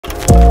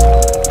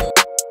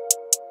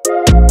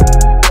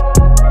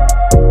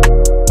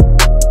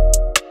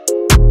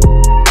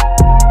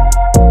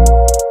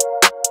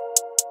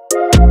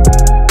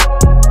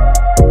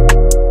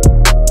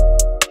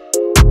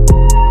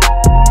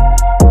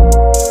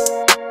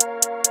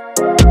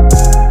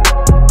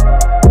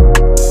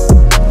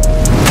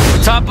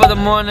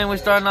morning. We're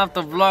starting off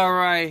the vlog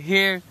right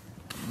here.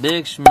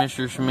 Big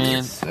Schmishers,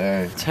 man.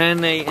 Yes,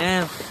 10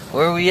 a.m.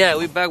 Where we at?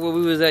 We back where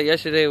we was at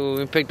yesterday when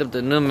we picked up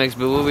the new mix.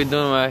 But what we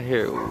doing right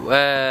here?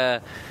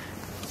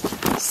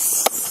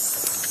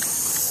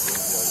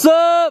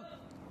 Sup?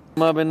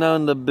 Mobbing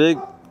down the big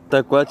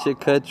Tacuache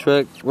cut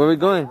truck. Where we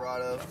going?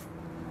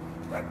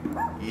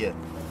 Yeah.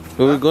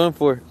 What we going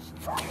for?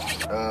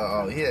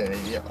 Oh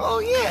yeah. Oh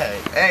yeah.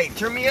 Hey,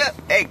 turn me up.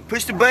 Hey,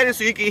 push the button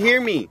so you can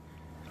hear me.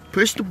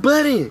 Push the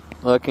button.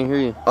 Oh, I can hear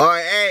you. All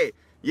right, hey.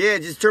 Yeah,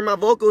 just turn my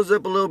vocals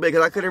up a little bit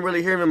because I couldn't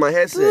really hear him in my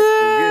headset.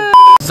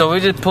 So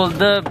we just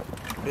pulled up.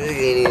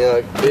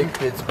 Big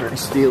Pittsburgh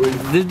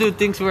Steelers. This dude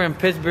thinks we're in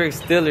Pittsburgh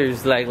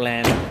Steelers like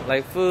land.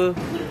 Like, fool,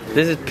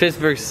 this is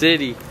Pittsburgh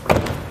City.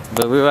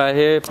 But we're right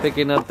here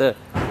picking up the...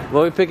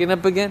 What are we picking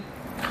up again?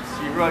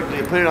 C-Rock,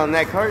 they put it on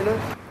that cart, no?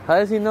 How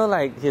does he know,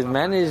 like, his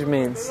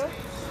managements?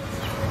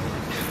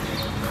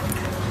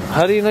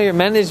 How do you know your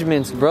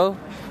managements, bro?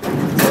 So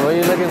what are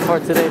you looking for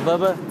today,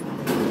 Bubba?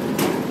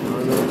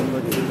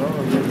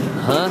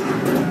 Huh?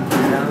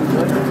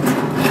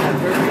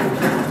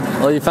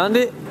 Oh, you found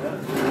it?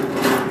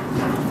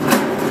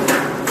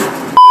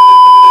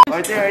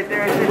 Right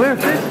there. Where,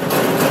 fish?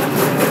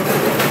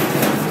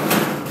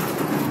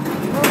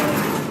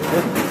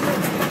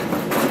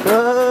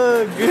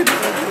 Oh,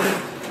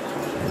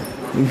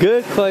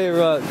 good quiet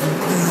rock.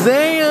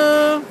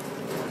 Damn!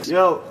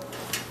 Yo.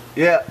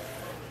 Yeah.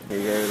 Here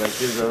you go, like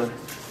this, brother.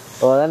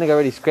 Oh, that nigga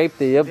already scraped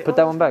it. Yep, put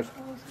that one back.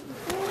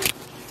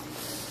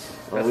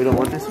 Oh, we don't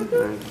want this one?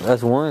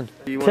 That's one.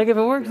 Check if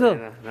it works though.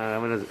 No, that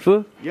one doesn't.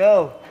 Fool?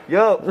 Yo.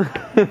 Yep.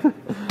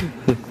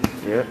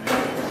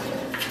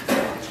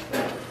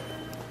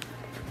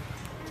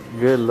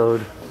 Good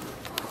load.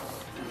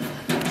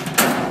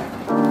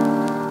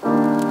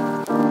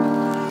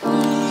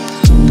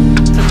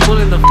 It's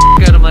pulling the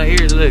out of my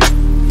ears, look.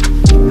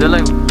 They're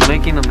like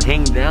making them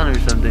hang down or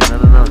something, I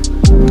don't know.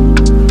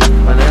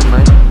 But that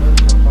might.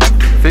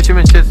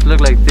 Fisherman shits look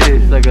like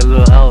this, like a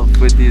little elf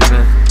with these,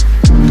 man.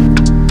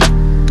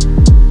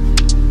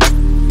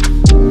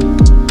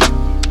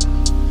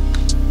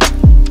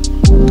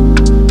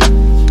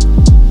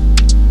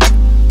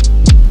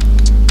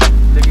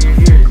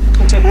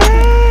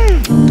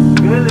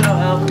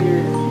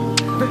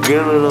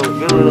 Good little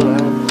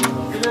elf.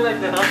 It look like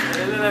the elf.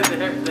 It look like the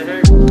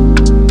hair.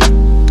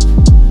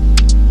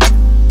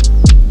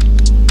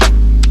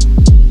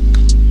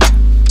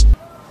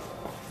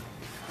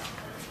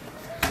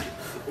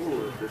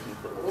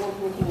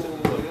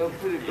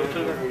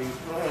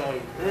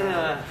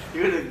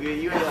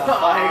 You had a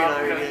fire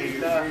already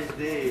your first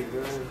day,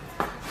 bro.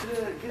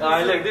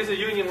 Alright, look, this is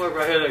union work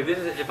right here. Look, this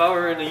is if I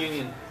were in a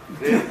union.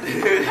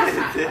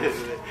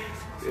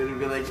 It would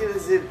be like, get a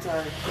zip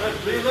tie.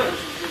 Look.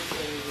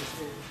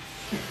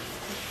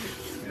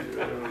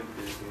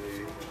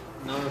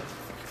 No.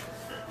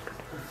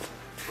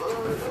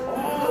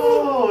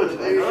 Oh, it's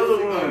another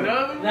one.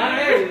 Nah,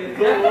 hey.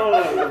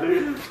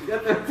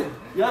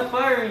 Y'all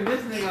firing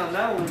this nigga on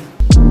that one.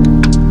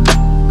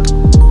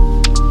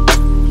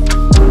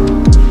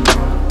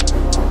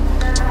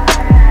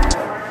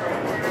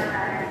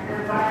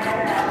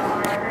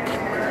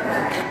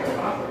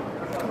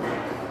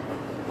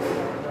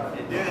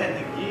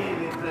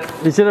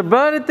 You should have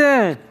brought it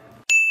then.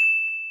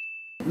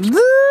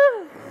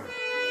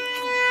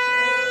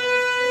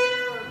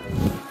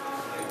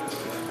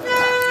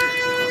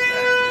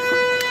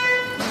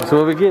 So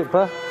what we get,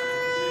 pa?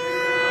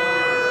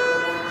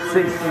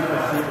 60.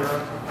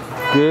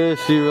 Good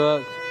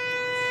She-Rock.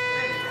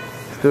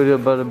 Studio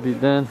about to be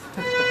done.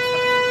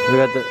 We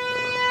got the...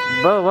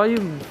 Bro, why you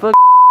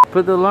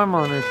put the alarm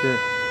on and shit?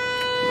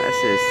 That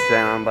shit's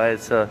sound by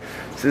itself.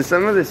 Since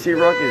some of the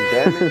She-Rock is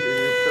damaged, is it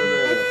still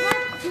the...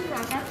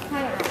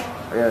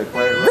 Yeah,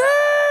 quiet rock.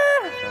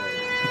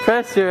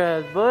 Press your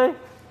ass, boy.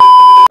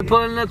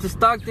 Pulling up to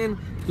Stockton.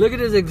 Look at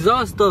his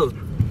exhaust though.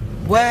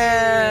 Wow.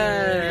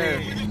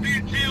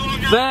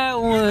 That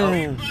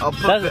one. I'll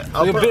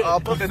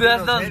put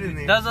that's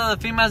those are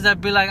the females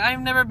that be like, I've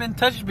never been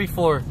touched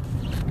before.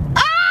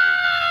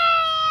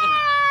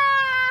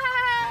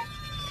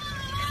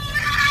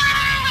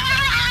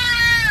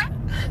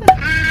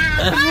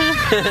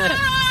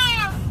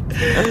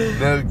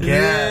 No cat.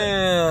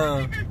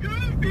 Yeah.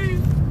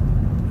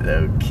 No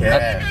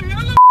cat.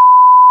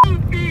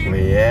 Where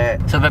you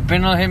at? So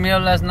Pepino hit me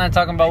up last night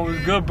talking about we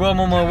good, bro, I'm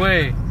on my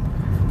way.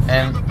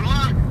 And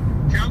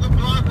Tell the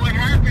blog what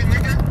happened,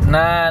 nigga.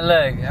 nah,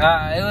 look,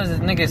 it was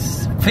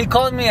niggas. He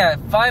called me at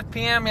 5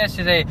 p.m.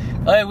 yesterday.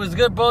 Oh, it was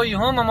good, bro. You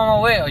home? I'm on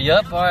my way. Oh,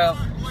 yup. All right.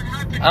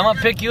 I'm gonna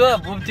pick you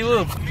up. Whoop de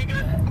whoop.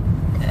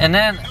 And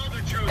then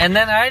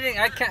I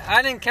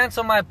didn't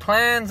cancel my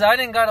plans. I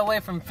didn't got away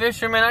from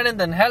fishermen. I didn't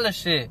done hella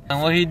shit.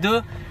 And what he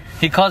do?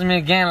 He calls me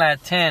again like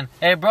at 10.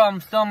 Hey, bro,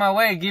 I'm still on my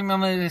way. I'm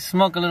gonna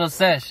smoke a little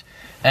sesh.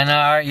 And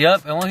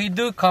yup. And what he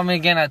do? Call me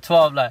again at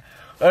 12. Like,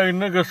 hey,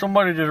 nigga,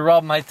 somebody just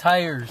robbed my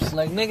tires.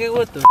 Like, nigga,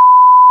 what the?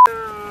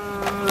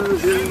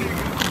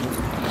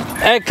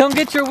 Hey, come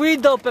get your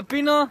weed though,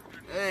 Pepino.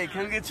 Hey,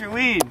 come get your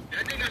weed.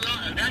 That nigga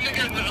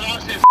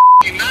lost his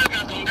f***ing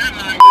nalgas on that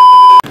line.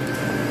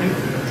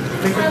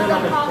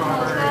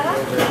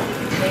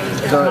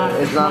 So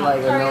it's not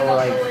like a no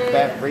like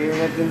fat free or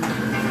nothing?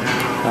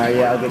 Alright,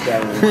 yeah, I'll get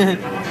that one.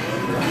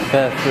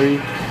 Fat free.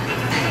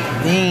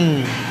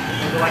 Dang.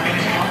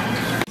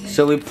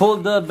 So we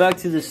pulled up back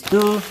to the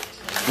stew.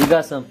 We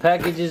got some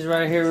packages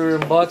right here we're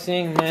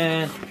unboxing,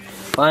 man.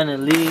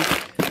 Finally,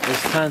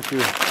 it's time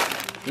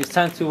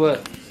to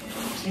what?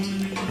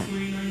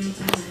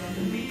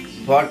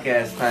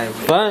 Podcast time.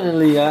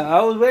 Finally,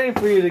 I was waiting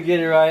for you to get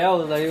it right. I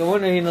was like, I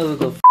wonder if he knows what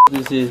the f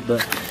this is,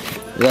 but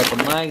we got the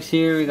mics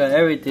here, we got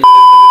everything.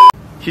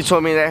 She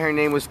told me that her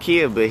name was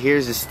Kia, but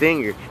here's a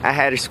stinger. I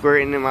had her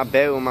squirting in my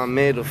bed with my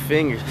middle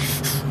finger.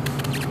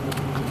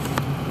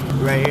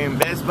 Right here in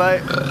Best Buy.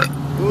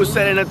 We were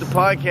setting up the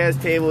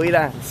podcast table.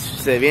 Mira,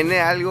 se viene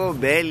algo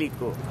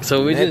bélico.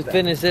 So we just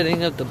finished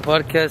setting up the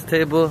podcast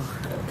table.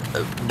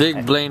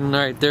 Big Blaine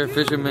right there,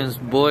 fisherman's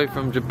boy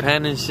from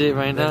Japan and shit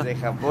right now.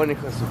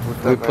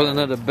 We're pulling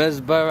out the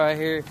Best Buy right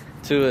here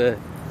to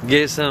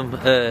get some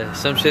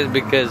shit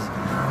because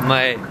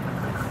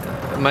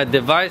my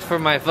device for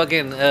my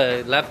fucking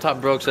laptop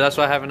broke, so that's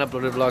why I haven't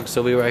uploaded vlogs.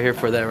 So we right here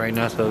for that right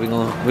now. So we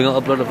gonna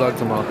upload a vlog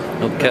tomorrow.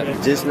 Okay.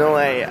 Just know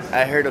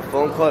I heard a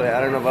phone call. I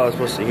don't know if I was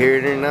supposed to hear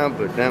it or not,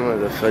 but that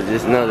motherfucker.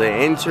 Just know the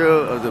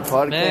intro of the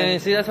podcast. Man,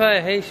 see that's why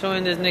I hate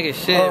showing this nigga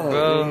shit,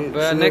 bro.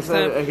 But next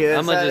time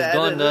I'ma just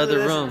go in the other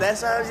room.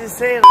 That's what I was just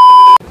saying.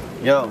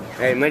 Yo,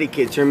 hey, Muddy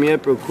Kid, turn me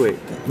up real quick.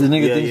 This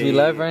nigga thinks we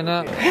live right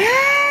now. Hey!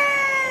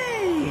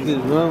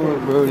 What's wrong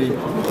with Brody?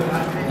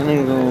 That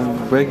nigga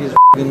gonna break his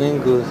fucking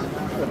ankles.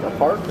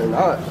 Park or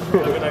not?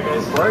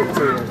 Park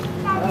or...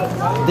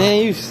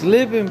 Damn, you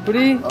slipping,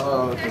 pretty?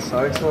 Oh, the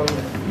socks on?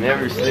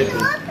 Never slipping.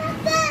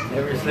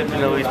 Never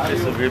slipping, always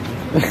pistol gripping.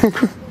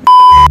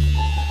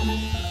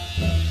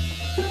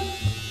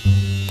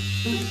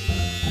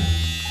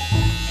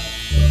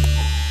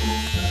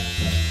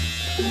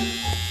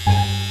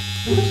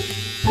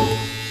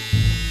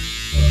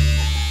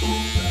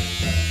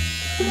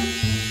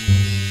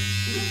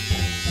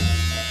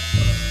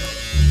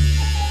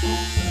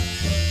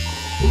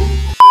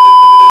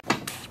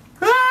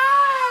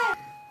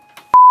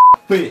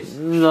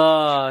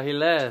 No, he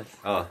left.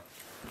 Oh.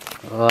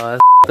 Oh,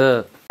 that's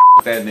up.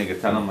 That nigga,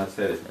 tell him I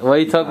said it. Why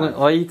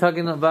you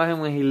talking about him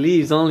when he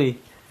leaves only?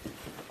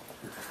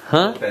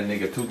 Huh? That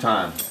nigga 2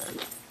 times.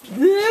 Dang!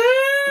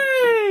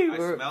 I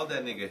smelled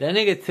that nigga. That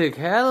nigga took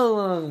hella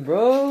long,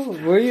 bro.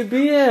 Where you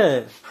be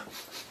at?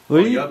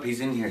 Where you? Yup, he's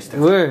in here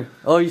still. Where?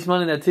 Oh, you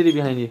smelling that titty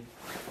behind you?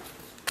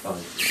 Oh.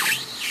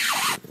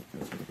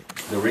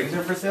 The rings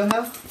are for sale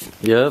now?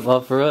 Yup,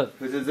 offer up.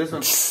 Whose is this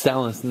one? That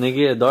one's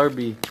nigga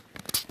Darby.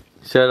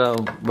 Shout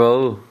out,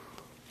 bro.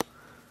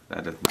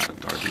 That is not a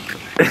Darby, bro.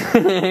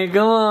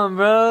 Come on,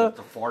 bro. That's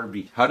a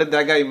Farby. How did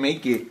that guy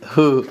make it?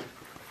 Who?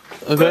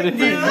 The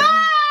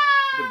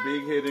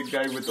big-headed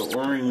guy with the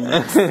orange.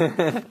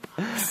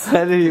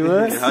 How did he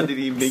what? How did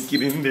he make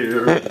it in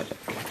there?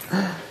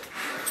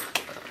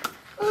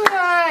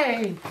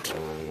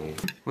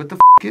 What the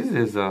f is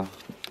this,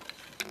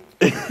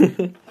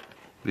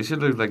 This shit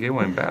looks like it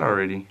went bad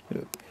already.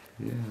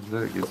 Yeah,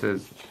 look, it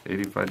says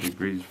 85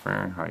 degrees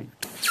Fahrenheit.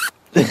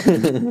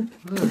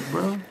 Look,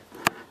 bro.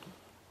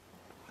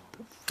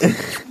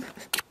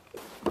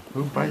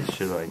 Who buys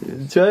shit like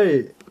this? Try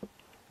it.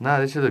 Nah,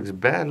 this shit looks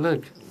bad,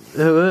 look.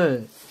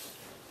 What?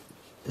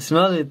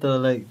 Smell it though,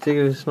 like, check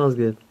if it smells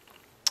good.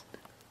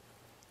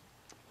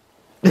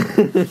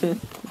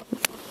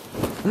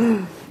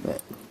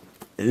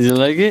 You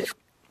like it?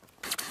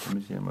 Let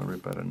me see, I'm gonna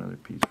rip out another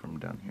piece from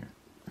down here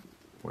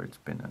where it's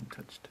been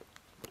untouched.